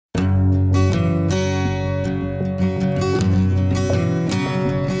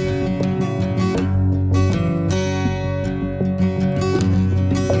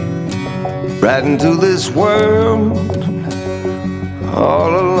right into this world all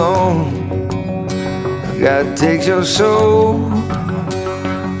alone. God takes your soul,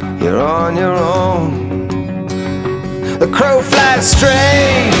 you're on your own. The crow flies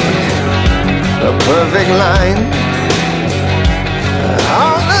straight, a perfect line,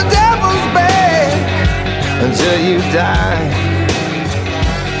 on the devil's back until you die.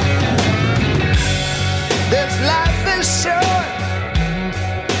 This life is short,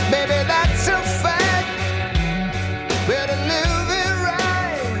 baby, that's a fact. Better live it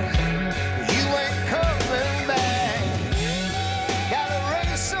right, you ain't coming back. Gotta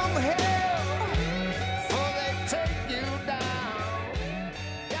raise some hell before they take you down.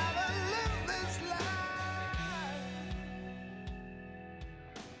 Gotta live this life.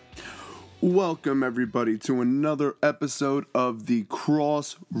 Welcome, everybody, to another episode of the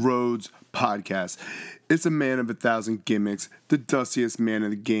Kross Rhodes podcast. It's a man of 1,000 gimmicks, the dustiest man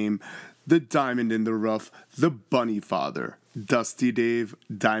in the game, the diamond in the rough, the bunny father, Dusty Dave,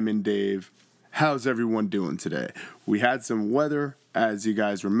 Diamond Dave. How's everyone doing today? We had some weather. As you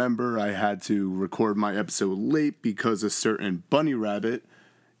guys remember, I had to record my episode late because a certain bunny rabbit,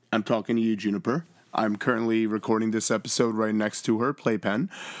 I'm talking to you, Juniper. I'm currently recording this episode right next to her playpen,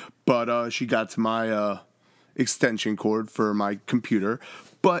 but she got to my extension cord for my computer.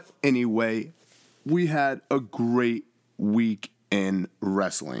 But anyway, we had a great week in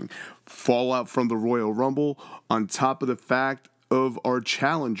wrestling. Fallout from the Royal Rumble, on top of the fact of our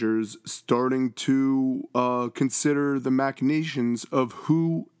challengers starting to consider the machinations of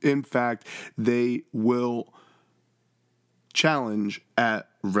who, in fact, they will challenge at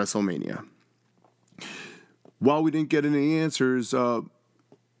WrestleMania. While we didn't get any answers, I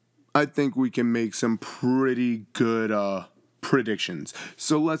think we can make some pretty good predictions.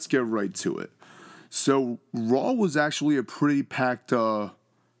 So let's get right to it. So Raw was actually a pretty packed episode.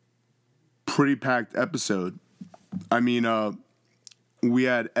 I mean, we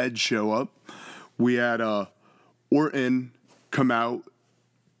had Edge show up. We had Orton come out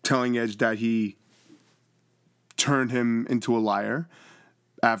telling Edge that he turned him into a liar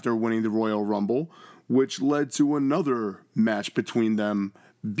after winning the Royal Rumble, which led to another match between them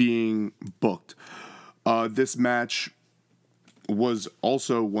being booked. This match was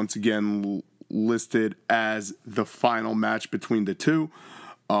also, once again, listed as the final match between the two.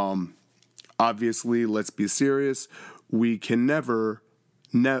 Obviously, let's be serious. We can never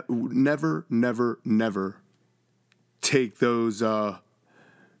take those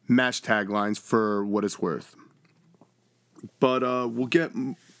match taglines for what it's worth. But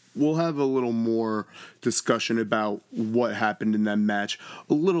we'll have a little more discussion about what happened in that match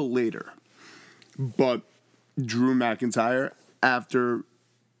a little later. But Drew McIntyre, after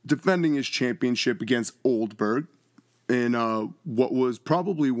defending his championship against Oldberg in what was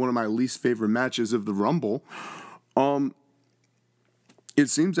probably one of my least favorite matches of the Rumble, it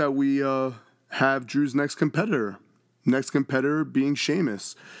seems that we have Drew's next competitor. Next competitor being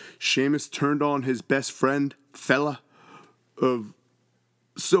Sheamus. Sheamus turned on his best friend, fella of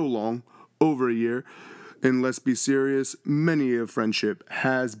so long, over a year. And let's be serious, many a friendship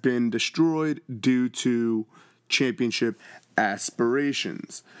has been destroyed due to championship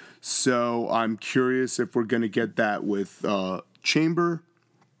aspirations. So I'm curious if we're going to get that with Chamber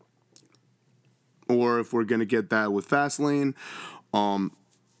or if we're going to get that with Fastlane. I'm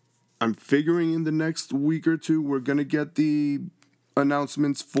figuring in the next week or two we're going to get the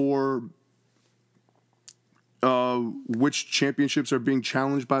announcements for which championships are being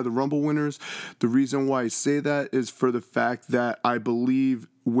challenged by the Rumble winners. The reason why I say that is for the fact that I believe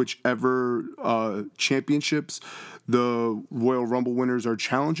whichever championships the Royal Rumble winners are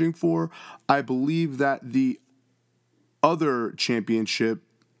challenging for, I believe that the other championship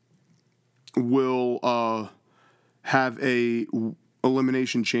will have a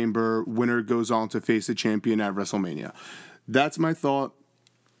Elimination Chamber winner goes on to face a champion at WrestleMania. That's my thought.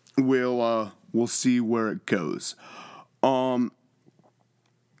 We'll see where it goes.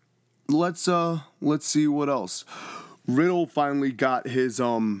 Let's see what else. Riddle finally got his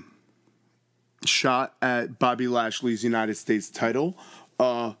shot at Bobby Lashley's United States title.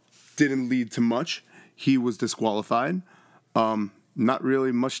 Didn't lead to much. He was disqualified. Not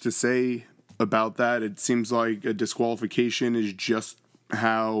really much to say about that. It seems like a disqualification is just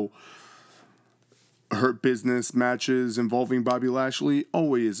how Hurt Business matches involving Bobby Lashley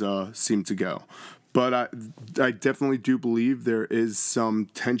always seem to go. But I definitely do believe there is some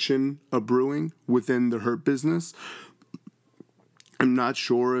tension brewing within the Hurt Business. I'm not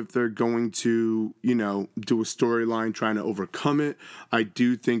sure if they're going to, do a storyline trying to overcome it. I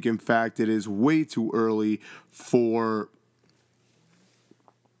do think, in fact, it is way too early for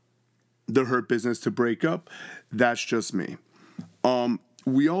the Hurt Business to break up. That's just me.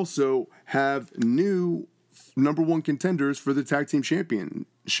 We also have new number one contenders for the tag team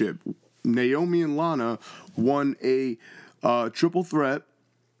championship. Naomi and Lana won a triple threat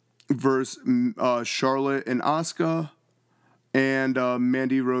versus Charlotte and Asuka and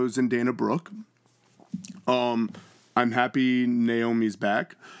Mandy Rose and Dana Brooke. I'm happy Naomi's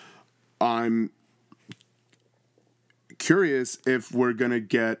back. I'm curious if we're going to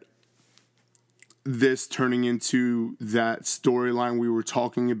get this turning into that storyline we were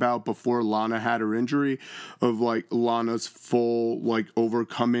talking about before Lana had her injury, of like Lana's full like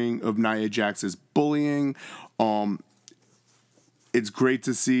overcoming of Nia Jax's bullying. It's great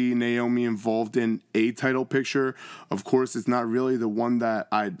to see Naomi involved in a title picture. Of course, it's not really the one that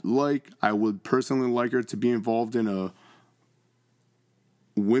I'd like. I would personally like her to be involved in a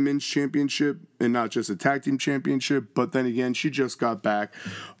women's championship and not just a tag team championship. But then again, she just got back.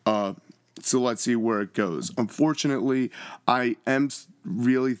 So let's see where it goes. Unfortunately, I am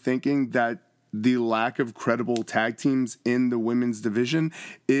really thinking that the lack of credible tag teams in the women's division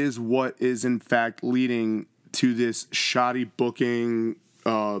is what is in fact leading to this shoddy booking,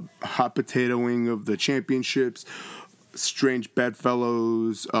 hot potatoing of the championships, strange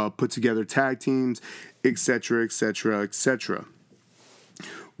bedfellows, put together tag teams, etc., etc., etc.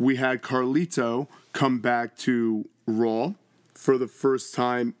 We had Carlito come back to Raw for the first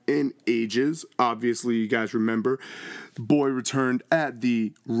time in ages. Obviously, you guys remember, the boy returned at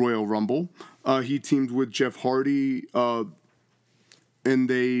the Royal Rumble. He teamed with Jeff Hardy, and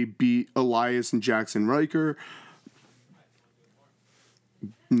they beat Elias and Jackson Riker.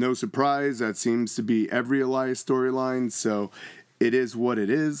 No surprise, that seems to be every Elias storyline, so it is what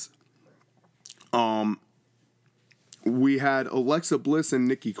it is. We had Alexa Bliss and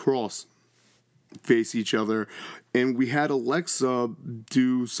Nikki Cross face each other, and we had Alexa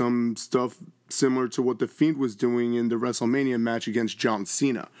do some stuff similar to what The Fiend was doing in the WrestleMania match against John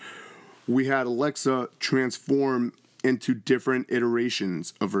Cena. We had Alexa transform into different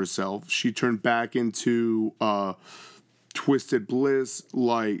iterations of herself. She turned back into Twisted Bliss.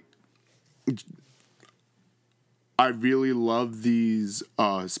 Like, I really love these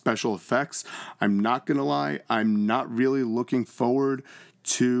special effects. I'm not gonna lie, I'm not really looking forward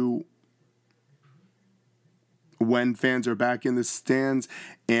to when fans are back in the stands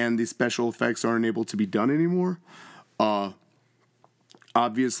and the special effects aren't able to be done anymore.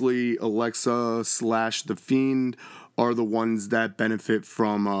 Obviously, Alexa / The Fiend are the ones that benefit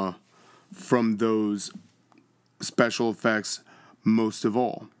from those special effects most of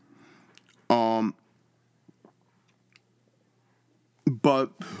all. But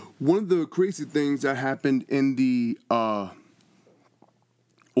one of the crazy things that happened in the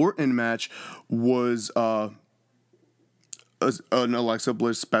Orton match was an Alexa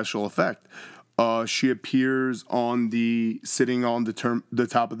Bliss special effect. She appears sitting on the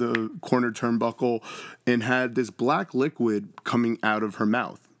top of the corner turnbuckle and had this black liquid coming out of her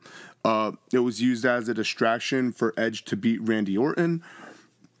mouth. It was used as a distraction for Edge to beat Randy Orton.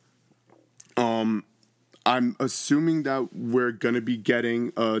 I'm assuming that we're going to be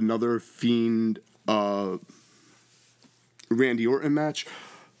getting another Fiend Randy Orton match.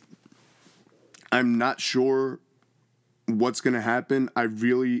 I'm not sure what's going to happen. I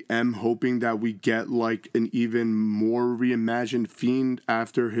really am hoping that we get like an even more reimagined Fiend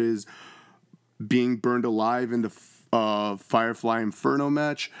after his being burned alive in the Firefly Inferno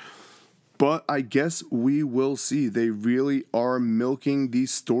match. But I guess we will see. They really are milking the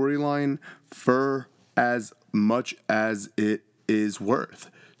storyline for as much as it is worth.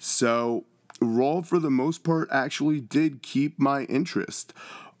 So Raw, for the most part, actually did keep my interest.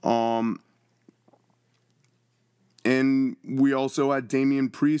 And we also had Damian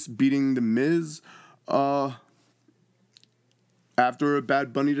Priest beating The Miz after a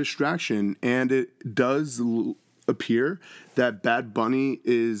Bad Bunny distraction. And it does appear that Bad Bunny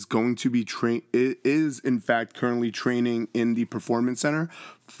is going to be is in fact currently training in the Performance Center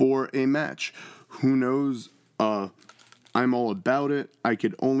for a match. Who knows? I'm all about it. I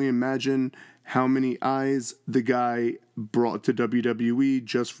could only imagine how many eyes the guy brought to WWE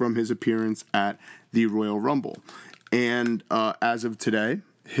just from his appearance at the Royal Rumble. And as of today,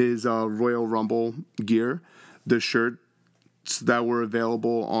 his Royal Rumble gear, the shirts that were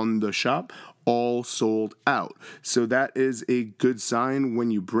available on the shop, all sold out. So that is a good sign when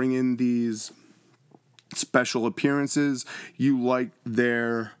you bring in these special appearances. You like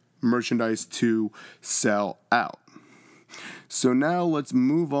their merchandise to sell out. So now let's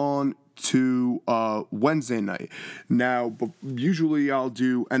move on to Wednesday night. Now, usually I'll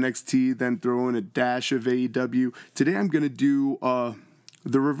do NXT, then throw in a dash of AEW. Today I'm going to do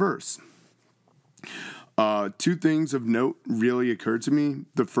the reverse. Two things of note really occurred to me.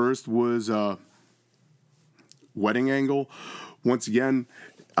 The first was wedding angle. Once again,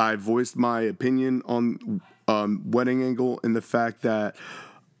 I voiced my opinion on wedding angle and the fact that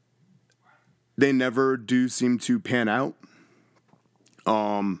they never do seem to pan out.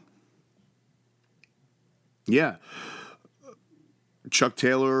 Yeah. Chuck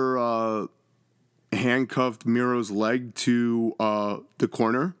Taylor handcuffed Miro's leg to the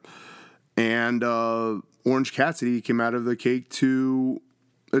corner, and Orange Cassidy came out of the cake to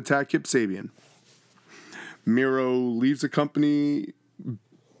attack Kip Sabian. Miro leaves the company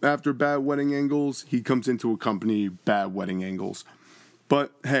after bad wedding angles. He comes into a company bad wedding angles.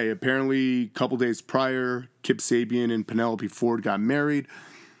 But hey, apparently a couple days prior, Kip Sabian and Penelope Ford got married.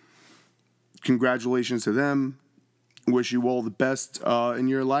 Congratulations to them. Wish you all the best in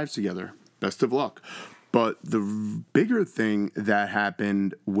your lives together. Best of luck. But the bigger thing that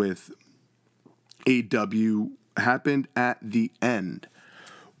happened with AEW happened at the end.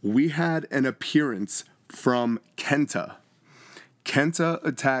 We had an appearance from Kenta. Kenta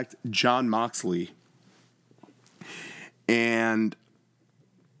attacked Jon Moxley. And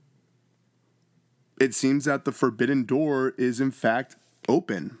it seems that the Forbidden Door is in fact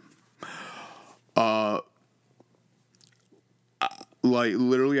open.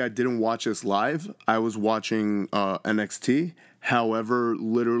 Literally, I didn't watch this live. I was watching NXT. However,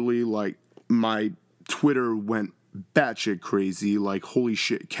 literally, my Twitter went batshit crazy. Holy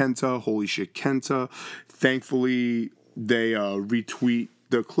shit, Kenta. Holy shit, Kenta. Thankfully, they retweet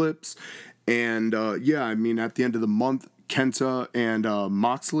the clips. And, at the end of the month, Kenta and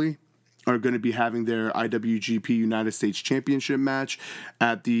Moxley are going to be having their IWGP United States Championship match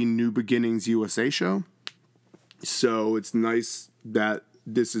at the New Beginnings USA show. So it's nice that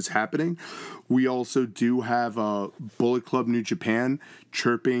this is happening. We also do have Bullet Club New Japan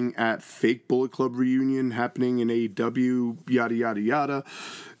chirping at fake Bullet Club reunion happening in AEW, yada, yada, yada.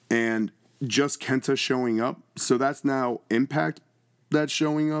 And just Kenta showing up. So that's now Impact that's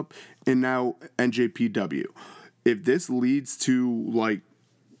showing up, and now NJPW. If this leads to,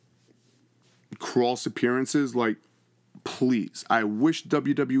 Kross appearances, please. I wish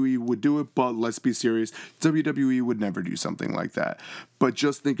WWE would do it, but let's be serious. WWE would never do something like that. But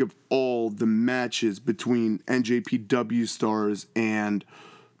just think of all the matches between NJPW stars and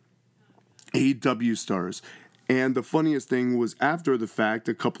AEW stars. And the funniest thing was after the fact,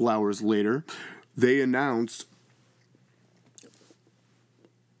 a couple hours later, they announced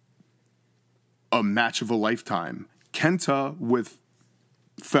a match of a lifetime. Kenta with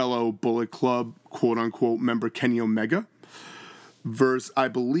fellow Bullet Club, quote-unquote, member Kenny Omega, versus, I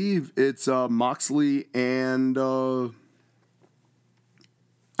believe it's Moxley and I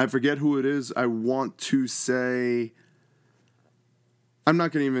forget who it is. I want to say, I'm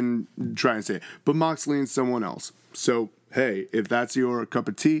not going to even try and say it, but Moxley and someone else. So, hey, if that's your cup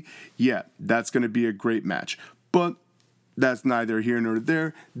of tea, yeah, that's going to be a great match. But that's neither here nor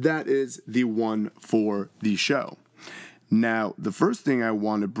there. That is the one for the show. Now, the first thing I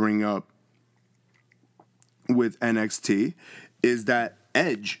want to bring up with NXT is that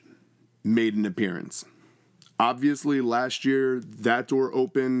Edge made an appearance. Obviously, last year, that door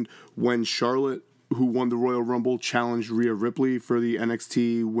opened when Charlotte, who won the Royal Rumble, challenged Rhea Ripley for the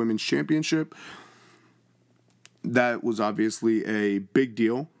NXT Women's Championship. That was obviously a big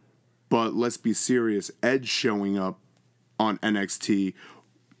deal, but let's be serious. Edge showing up on NXT,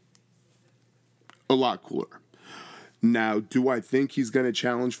 a lot cooler. Now, do I think he's going to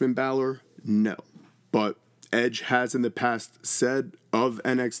challenge Finn Balor? No. But Edge has in the past said of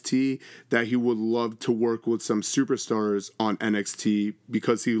NXT that he would love to work with some superstars on NXT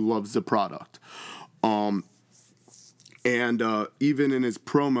because he loves the product. And even in his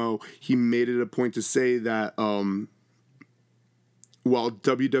promo, he made it a point to say that while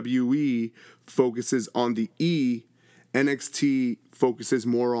WWE focuses on the E, NXT focuses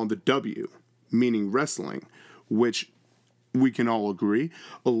more on the W, meaning wrestling, which we can all agree.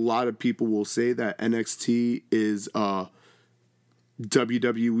 A lot of people will say that NXT is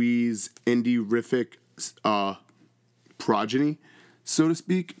WWE's indie-rific progeny, so to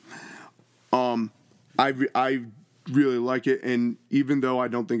speak. I really like it, and even though I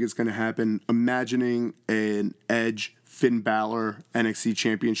don't think it's going to happen, imagining an Edge Finn Balor NXT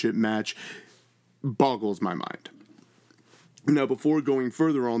Championship match boggles my mind. Now, before going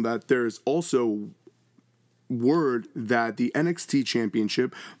further on that, there's also word that the NXT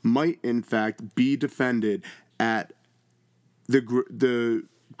Championship might, in fact, be defended at the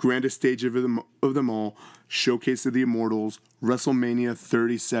grandest stage of them all, Showcase of the Immortals, WrestleMania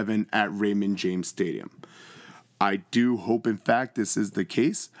 37 at Raymond James Stadium. I do hope, in fact, this is the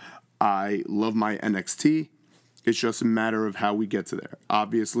case. I love my NXT. It's just a matter of how we get to there.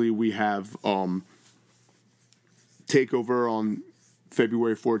 Obviously, we have TakeOver on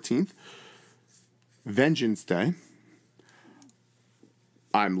February 14th, Vengeance Day.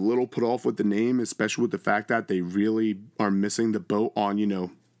 I'm a little put off with the name, especially with the fact that they really are missing the boat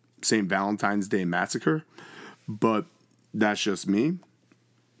on, St. Valentine's Day Massacre. But that's just me.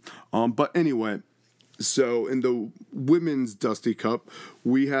 But anyway, so in the Women's Dusty Cup,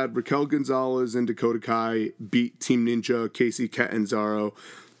 we had Raquel Gonzalez and Dakota Kai beat Team Ninja, Casey Catanzaro,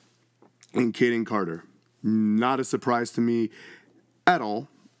 and Kaden Carter. Not a surprise to me at all.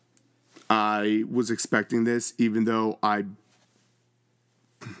 I was expecting this, even though I'm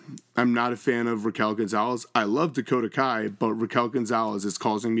not a fan of Raquel Gonzalez. I love Dakota Kai, but Raquel Gonzalez is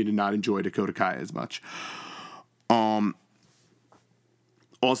causing me to not enjoy Dakota Kai as much.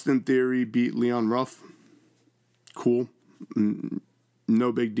 Austin Theory beat Leon Ruff. Cool.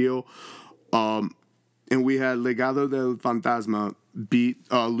 No big deal. And we had Legado del Fantasma beat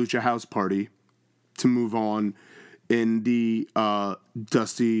Lucha House Party to move on in the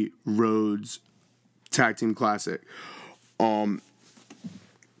Dusty Rhodes Tag Team Classic.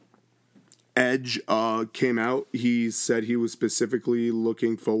 Edge came out. He said he was specifically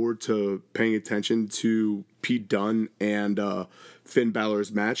looking forward to paying attention to Pete Dunne and Finn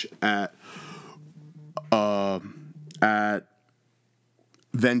Balor's match at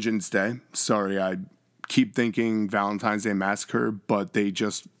Vengeance Day. Sorry, I keep thinking Valentine's Day Massacre, but they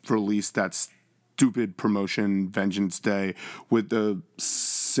just released that stupid promotion, Vengeance Day, with the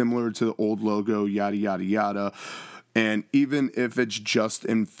similar to the old logo, yada, yada, yada. And even if it's just,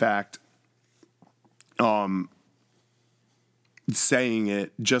 in fact, saying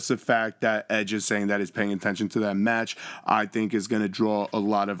it, just the fact that Edge is saying that he's paying attention to that match, I think is going to draw a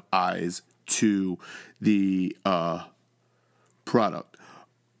lot of eyes to the product.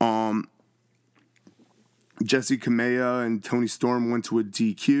 Jesse Kamea and Tony Storm went to a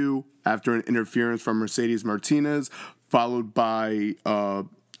DQ after an interference from Mercedes Martinez, followed by an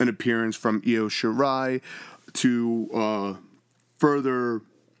appearance from Io Shirai to further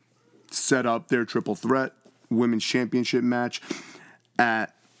set up their triple threat women's championship match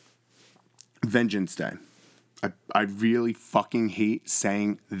at Vengeance Day. I really fucking hate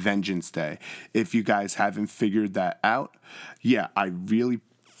saying Vengeance Day. If you guys haven't figured that out, yeah, I really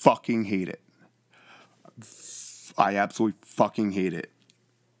fucking hate it. I absolutely fucking hate it.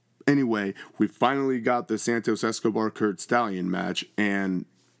 Anyway, we finally got the Santos Escobar Kurt Stallion match, and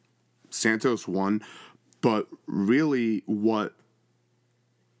Santos won, but really what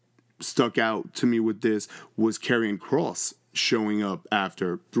stuck out to me with this was Karrion Kross showing up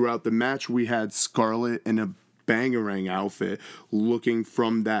after. Throughout the match, we had Scarlett in a Bangarang outfit looking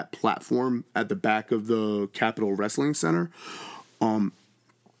from that platform at the back of the Capitol Wrestling Center.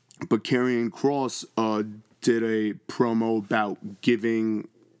 But Karrion Kross did a promo about giving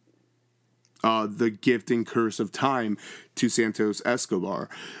the gift and curse of time to Santos Escobar.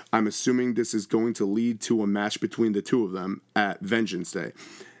 I'm assuming this is going to lead to a match between the two of them at Vengeance Day.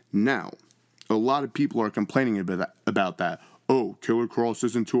 Now, a lot of people are complaining about that. Oh, Killer Kross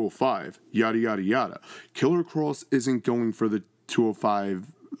isn't 205, yada, yada, yada. Killer Kross isn't going for the 205,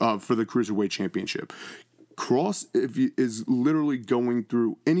 for the Cruiserweight Championship. Kross is literally going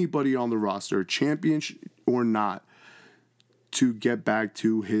through anybody on the roster, champion or not, to get back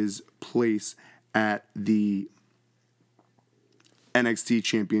to his place at the NXT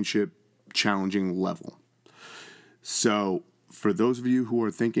Championship challenging level. So, for those of you who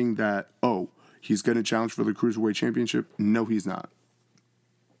are thinking that, oh, he's going to challenge for the Cruiserweight Championship, no, he's not.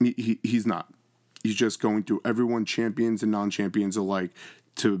 He's not. He's just going through everyone, champions and non-champions alike,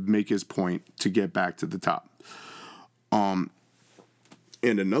 to make his point to get back to the top. And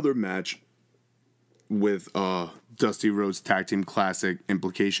another match with Dusty Rhodes Tag Team Classic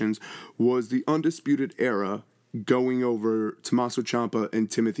implications was the Undisputed Era going over Tommaso Ciampa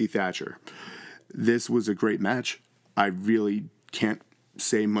and Timothy Thatcher. This was a great match. I really can't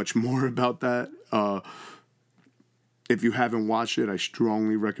say much more about that. If you haven't watched it, I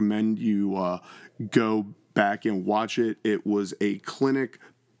strongly recommend you go back and watch it. It was a clinic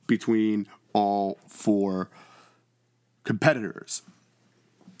between all four competitors.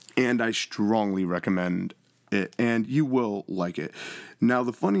 And I strongly recommend it, and you will like it. Now,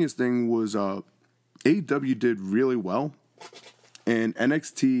 the funniest thing was AEW did really well, and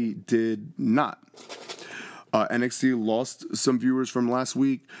NXT did not. NXT lost some viewers from last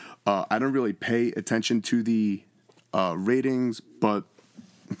week. I don't really pay attention to the ratings, but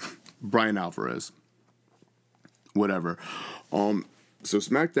Brian Alvarez, whatever. So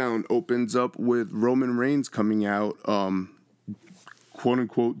SmackDown opens up with Roman Reigns coming out quote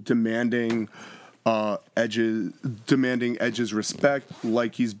unquote demanding Edge's respect,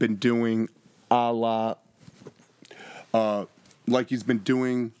 like he's been doing like he's been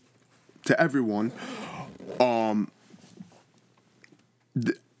doing to everyone.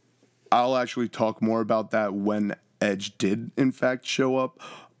 I'll actually talk more about that when Edge did in fact show up.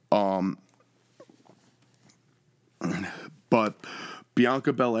 But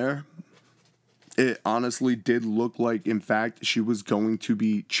Bianca Belair, it honestly did look like, in fact, she was going to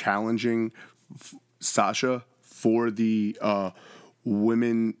be challenging Sasha for the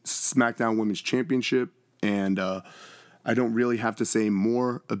SmackDown Women's Championship, and I don't really have to say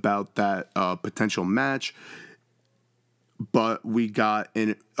more about that potential match. But we got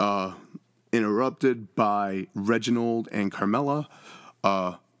interrupted by Reginald and Carmella.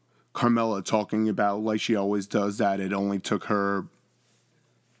 Carmella talking about, like she always does, that it only took her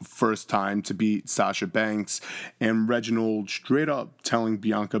first time to beat Sasha Banks, and Reginald straight up telling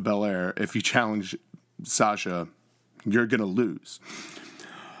Bianca Belair, if you challenge Sasha, you're gonna lose.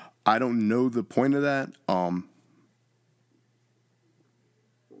 I don't know the point of that.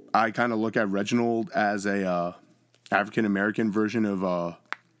 I kind of look at Reginald as a African American version of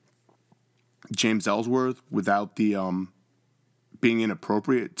James Ellsworth without the being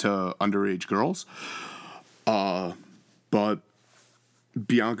inappropriate to underage girls. But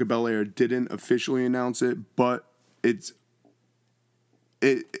Bianca Belair didn't officially announce it, but it's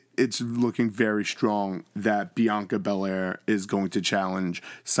looking very strong that Bianca Belair is going to challenge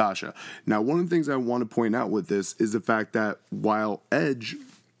Sasha. Now, one of the things I want to point out with this is the fact that while Edge,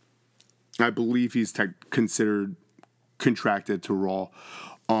 I believe he's considered contracted to Raw,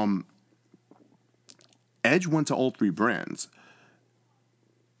 Edge went to all three brands.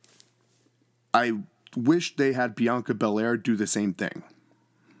 I wish they had Bianca Belair do the same thing,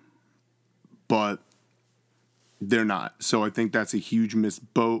 but they're not. So I think that's a huge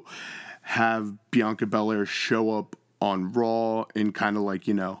missed boat. Have Bianca Belair show up on Raw and kind of like,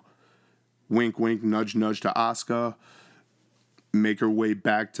 wink, wink, nudge, nudge to Asuka, make her way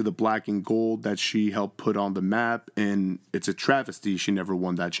back to the black and gold that she helped put on the map, and it's a travesty she never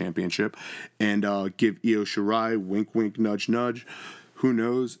won that championship, and give Io Shirai, wink, wink, nudge, nudge. Who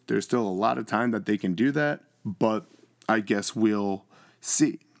knows? There's still a lot of time that they can do that, but I guess we'll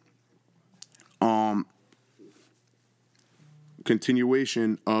see.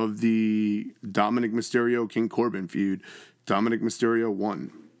 Continuation of the Dominic Mysterio King Corbin feud. Dominic Mysterio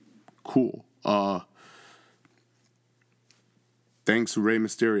won. Cool. Thanks, Rey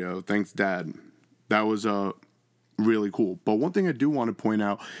Mysterio. Thanks, Dad. That was really cool. But one thing I do want to point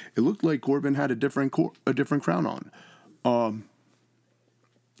out, it looked like Corbin had a different crown on.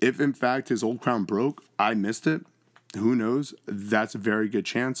 If in fact his old crown broke, I missed it. Who knows? That's a very good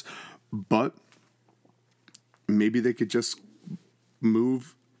chance. But maybe they could just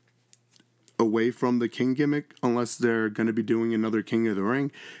move away from the King gimmick, unless they're going to be doing another King of the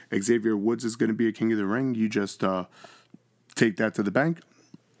Ring. Xavier Woods is going to be a King of the Ring. You just take that to the bank.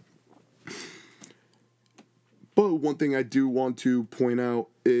 But one thing I do want to point out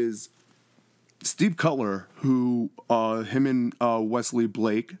is Steve Cutler, who him and Wesley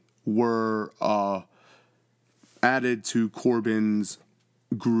Blake were added to Corbin's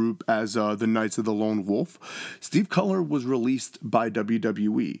group as the Knights of the Lone Wolf. Steve Cutler was released by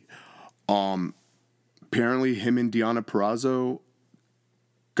WWE. Apparently him and Deonna Purrazzo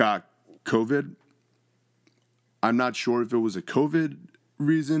got COVID. I'm not sure if it was a COVID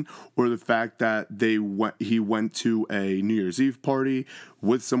reason or the fact that he went to a New Year's Eve party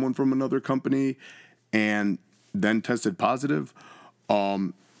with someone from another company and then tested positive.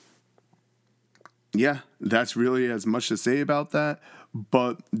 Yeah, that's really as much to say about that,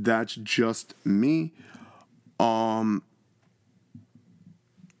 but that's just me.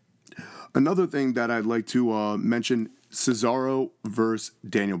 Another thing that I'd like to mention, Cesaro versus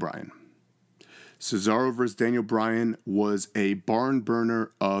Daniel Bryan. Cesaro versus Daniel Bryan was a barn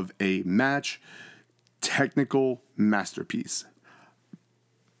burner of a match. Technical masterpiece.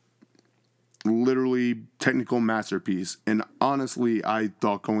 Literally technical masterpiece. And honestly, I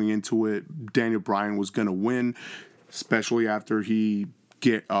thought going into it, Daniel Bryan was going to win, especially after he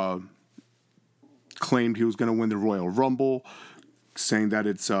claimed he was going to win the Royal Rumble, saying that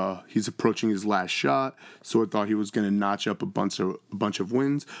he's approaching his last shot. So I thought he was going to notch up a bunch of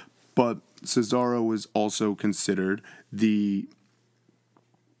wins. But Cesaro is also considered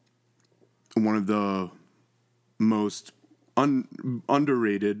one of the most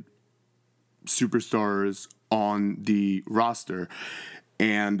underrated superstars on the roster,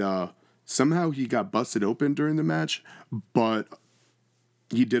 and somehow he got busted open during the match, but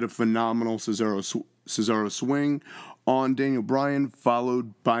he did a phenomenal Cesaro swing. on Daniel Bryan,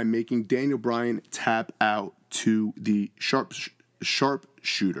 followed by making Daniel Bryan tap out to the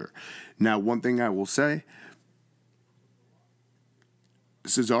sharpshooter. Now, one thing I will say,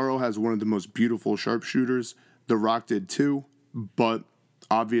 Cesaro has one of the most beautiful sharpshooters. The Rock did too, but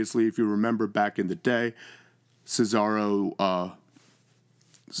obviously, if you remember back in the day, Cesaro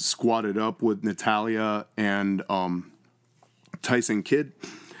squatted up with Natalya and Tyson Kidd,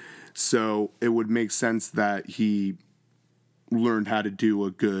 so it would make sense that he learned how to do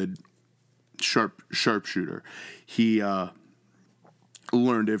a good sharpshooter. He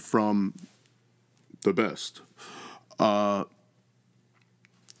learned it from the best.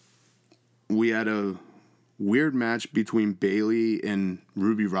 We had a weird match between Bayley and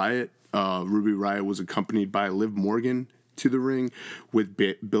Ruby Riott. Ruby Riott was accompanied by Liv Morgan to the ring with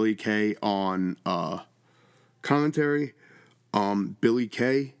Billie Kay on commentary. Billie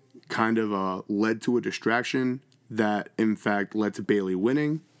Kay kind of led to a distraction that, in fact, led to Bayley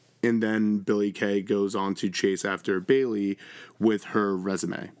winning. And then Billie Kay goes on to chase after Bayley with her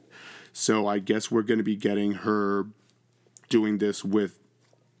resume. So I guess we're going to be getting her doing this with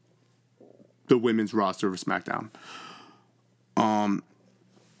the women's roster of SmackDown.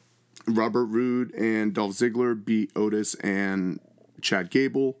 Robert Roode and Dolph Ziggler beat Otis and Chad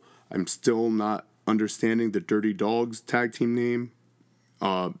Gable. I'm still not understanding the Dirty Dogs tag team name.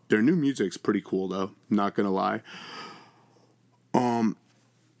 Their new music's pretty cool, though. Not gonna lie. And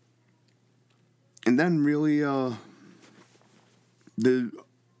then really, the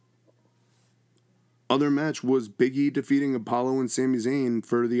other match was Big E defeating Apollo and Sami Zayn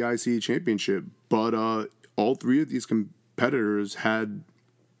for the IC Championship. But all three of these competitors had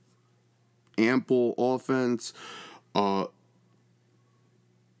ample offense. It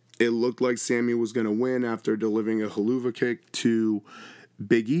looked like Sami was going to win after delivering a haluva kick to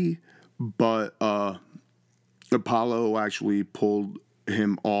Big E, but Apollo actually pulled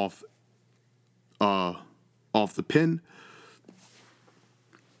him off the pin.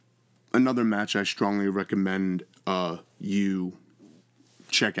 Another match I strongly recommend you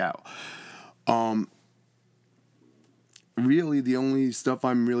check out. Really, the only stuff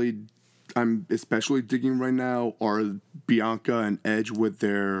I'm especially digging right now are Bianca and Edge with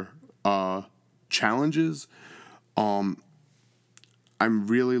their challenges. I'm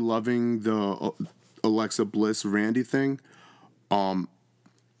really loving the Alexa Bliss Randy thing. I'm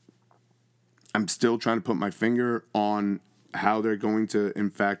still trying to put my finger on how they're going to, in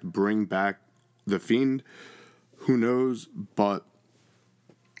fact, bring back The Fiend. Who knows? But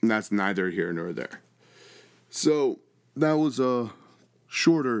that's neither here nor there. So that was a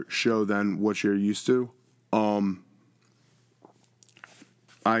shorter show than what you're used to.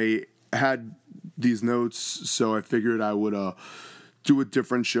 I had these notes, so I figured I would do a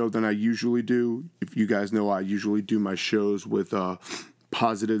different show than I usually do. If you guys know, I usually do my shows with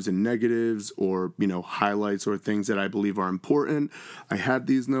positives and negatives, or highlights or things that I believe are important. I had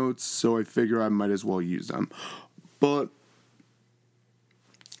these notes, so I figure I might as well use them. But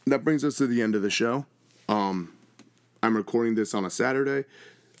that brings us to the end of the show. I'm recording this on a Saturday,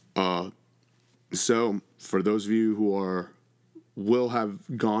 so for those of you who will have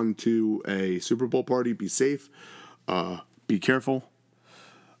gone to a Super Bowl party, be safe, be careful.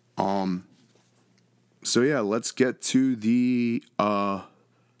 So yeah, let's get to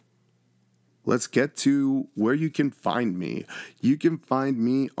where you can find me. You can find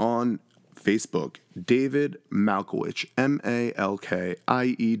me on Facebook, David Malkiewicz,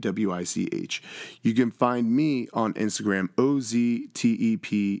 MALKIEWICH. You can find me on Instagram,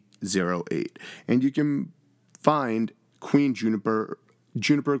 OZTEP08. And you can find Queen Juniper,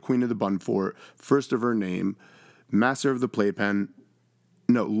 Queen of the Bunfort, first of her name, Lord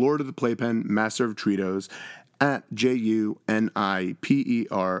of the Playpen, Master of Tritos, at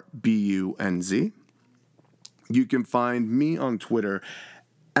JUNIPERBUNZ. You can find me on Twitter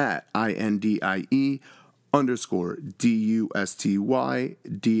at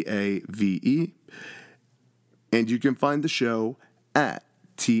INDIE_DUSTYDAVE. And you can find the show at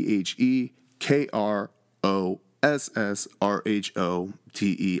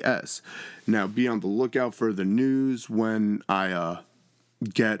THEKROSSRHOTES. Now, be on the lookout for the news when I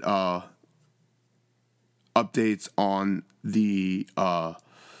get updates on the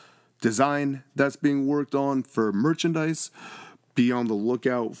design that's being worked on for merchandise. Be on the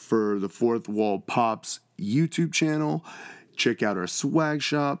lookout for the Fourth Wall Pops YouTube channel. Check out our swag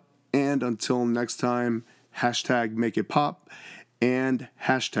shop. And until next time, hashtag make it pop and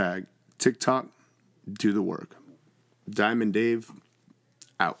hashtag TikTok do the work. Diamond Dave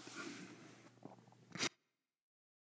out.